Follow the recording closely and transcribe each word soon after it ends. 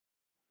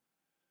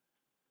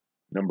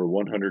Number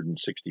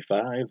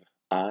 165,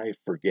 I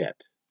Forget.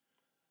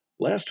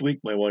 Last week,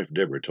 my wife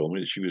Deborah told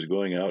me that she was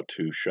going out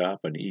to shop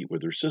and eat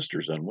with her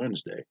sisters on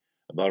Wednesday.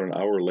 About an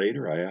hour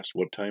later, I asked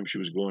what time she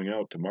was going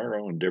out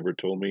tomorrow, and Deborah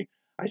told me,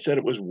 I said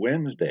it was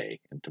Wednesday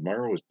and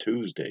tomorrow is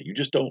Tuesday. You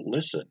just don't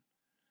listen.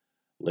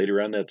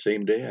 Later on that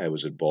same day, I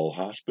was at Ball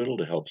Hospital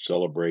to help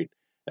celebrate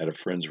at a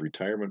friend's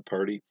retirement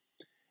party,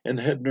 and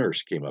the head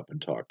nurse came up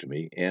and talked to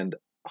me, and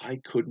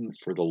I couldn't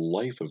for the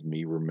life of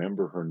me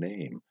remember her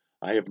name.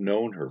 I have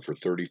known her for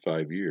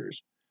 35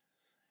 years.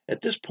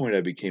 At this point,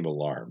 I became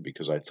alarmed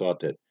because I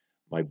thought that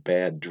my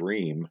bad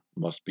dream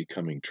must be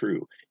coming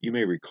true. You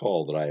may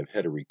recall that I have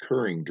had a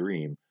recurring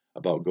dream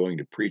about going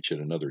to preach at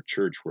another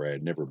church where I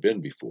had never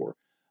been before.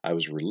 I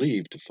was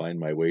relieved to find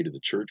my way to the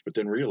church, but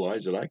then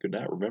realized that I could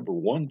not remember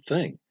one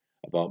thing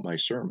about my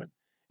sermon.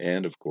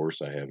 And of course,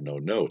 I have no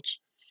notes.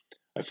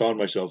 I found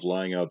myself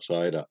lying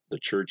outside the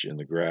church in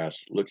the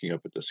grass, looking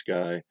up at the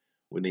sky,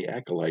 when the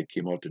acolyte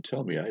came out to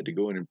tell me I had to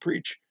go in and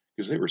preach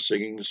because they were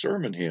singing the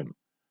sermon hymn.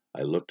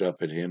 I looked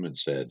up at him and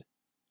said,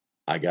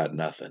 I got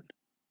nothing.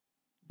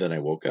 Then I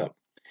woke up.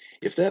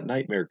 If that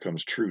nightmare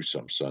comes true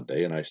some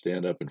Sunday and I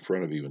stand up in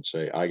front of you and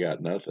say, I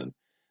got nothing,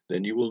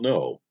 then you will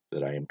know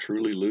that I am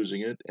truly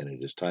losing it and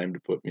it is time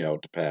to put me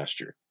out to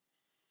pasture.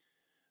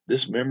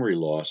 This memory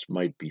loss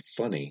might be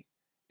funny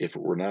if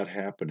it were not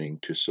happening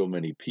to so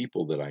many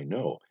people that I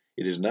know.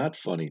 It is not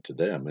funny to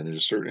them, and it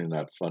is certainly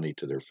not funny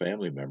to their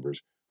family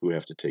members who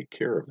have to take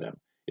care of them.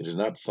 It is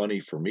not funny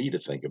for me to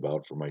think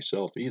about for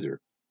myself either.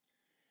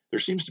 There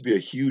seems to be a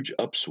huge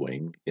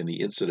upswing in the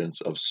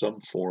incidence of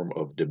some form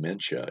of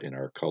dementia in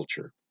our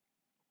culture.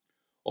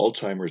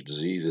 Alzheimer's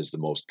disease is the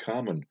most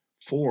common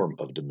form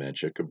of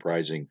dementia,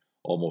 comprising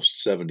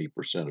almost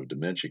 70% of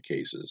dementia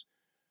cases.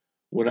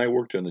 When I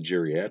worked on the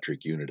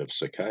geriatric unit of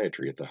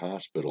psychiatry at the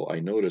hospital, I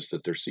noticed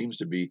that there seems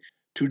to be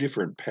two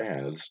different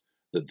paths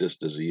that this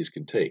disease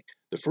can take.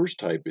 The first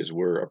type is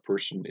where a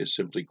person is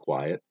simply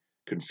quiet,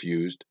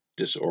 confused,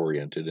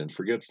 disoriented, and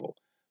forgetful.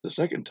 The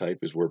second type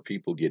is where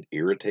people get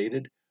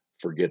irritated,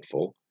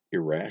 forgetful,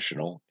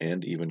 irrational,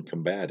 and even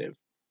combative.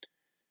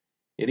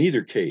 In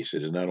either case,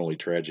 it is not only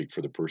tragic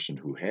for the person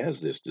who has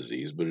this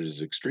disease, but it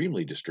is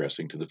extremely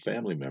distressing to the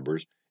family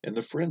members and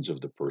the friends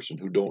of the person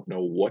who don't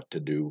know what to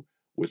do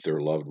with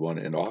their loved one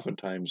and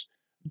oftentimes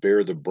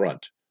bear the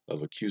brunt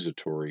of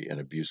accusatory and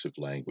abusive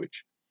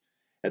language.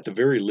 At the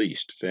very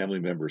least, family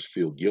members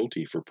feel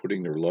guilty for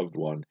putting their loved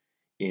one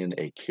in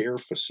a care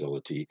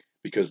facility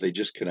because they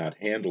just cannot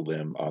handle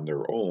them on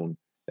their own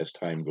as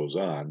time goes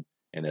on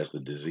and as the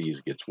disease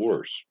gets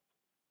worse.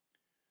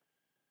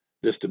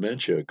 This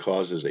dementia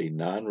causes a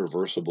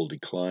non-reversible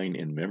decline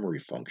in memory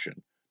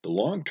function. The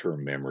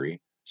long-term memory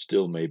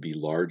still may be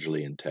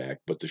largely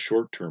intact, but the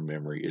short-term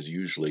memory is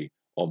usually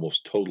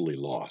almost totally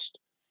lost.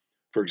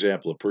 For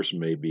example, a person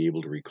may be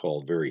able to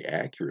recall very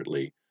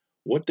accurately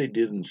what they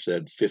did and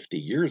said 50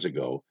 years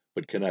ago,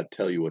 but cannot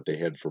tell you what they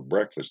had for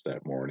breakfast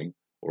that morning,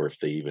 or if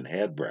they even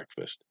had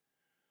breakfast.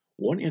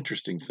 One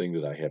interesting thing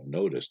that I have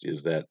noticed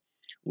is that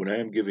when I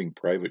am giving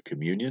private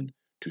communion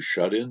to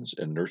shut-ins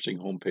and nursing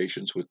home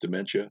patients with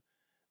dementia,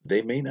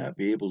 they may not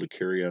be able to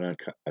carry on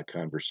a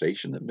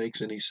conversation that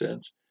makes any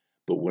sense,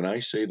 but when I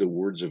say the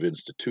words of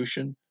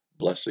institution,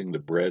 blessing the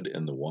bread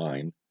and the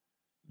wine,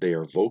 they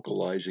are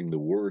vocalizing the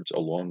words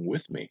along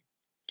with me.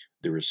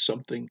 There is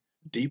something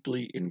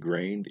deeply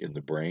ingrained in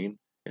the brain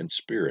and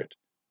spirit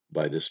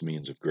by this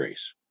means of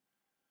grace.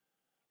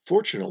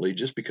 Fortunately,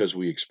 just because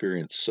we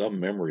experience some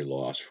memory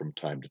loss from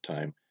time to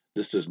time,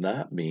 this does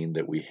not mean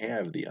that we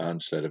have the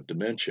onset of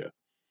dementia.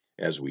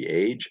 As we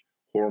age,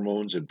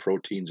 hormones and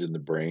proteins in the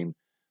brain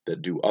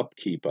that do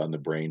upkeep on the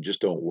brain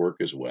just don't work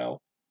as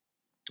well,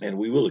 and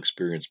we will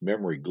experience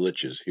memory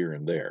glitches here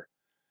and there.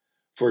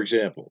 For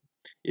example,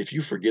 if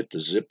you forget to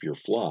zip your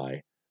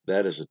fly,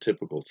 that is a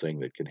typical thing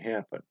that can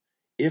happen.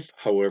 If,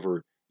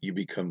 however, you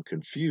become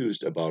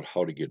confused about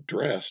how to get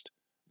dressed,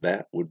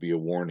 that would be a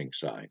warning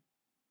sign.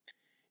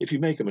 If you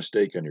make a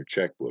mistake on your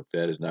checkbook,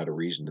 that is not a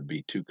reason to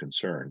be too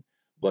concerned.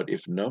 But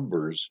if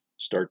numbers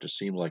start to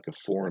seem like a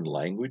foreign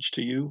language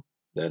to you,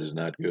 that is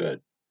not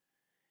good.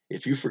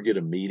 If you forget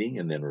a meeting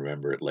and then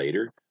remember it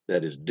later,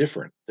 that is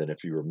different than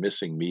if you were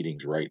missing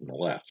meetings right and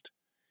left.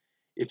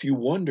 If you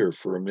wonder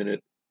for a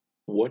minute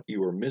what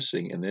you are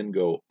missing and then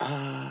go,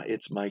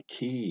 it's my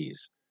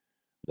keys,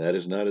 that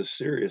is not as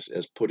serious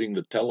as putting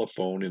the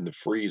telephone in the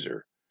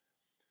freezer.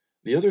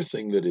 The other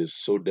thing that is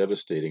so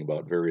devastating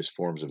about various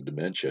forms of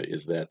dementia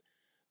is that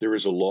there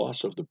is a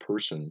loss of the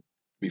person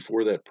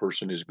before that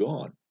person is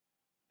gone.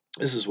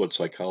 This is what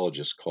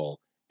psychologists call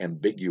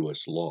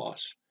ambiguous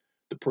loss.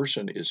 The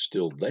person is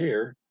still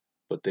there,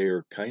 but they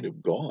are kind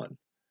of gone.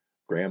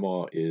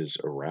 Grandma is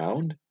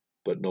around,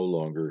 but no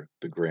longer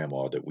the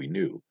grandma that we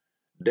knew.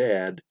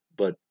 Dad,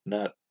 but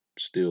not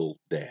still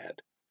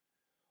dad.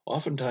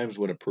 Oftentimes,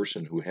 when a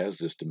person who has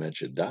this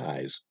dementia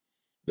dies,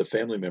 the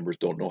family members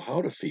don't know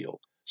how to feel.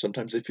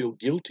 Sometimes they feel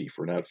guilty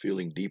for not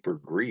feeling deeper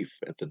grief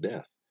at the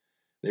death.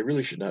 They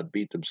really should not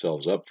beat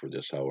themselves up for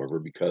this, however,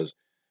 because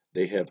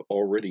they have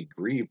already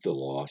grieved the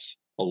loss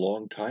a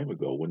long time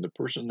ago when the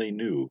person they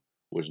knew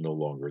was no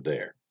longer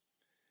there.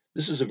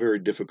 This is a very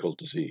difficult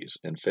disease,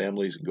 and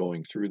families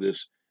going through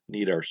this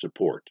need our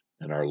support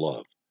and our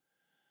love.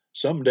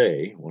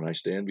 Someday, when I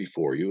stand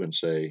before you and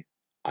say,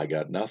 I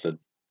got nothing,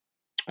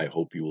 I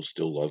hope you will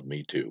still love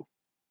me too.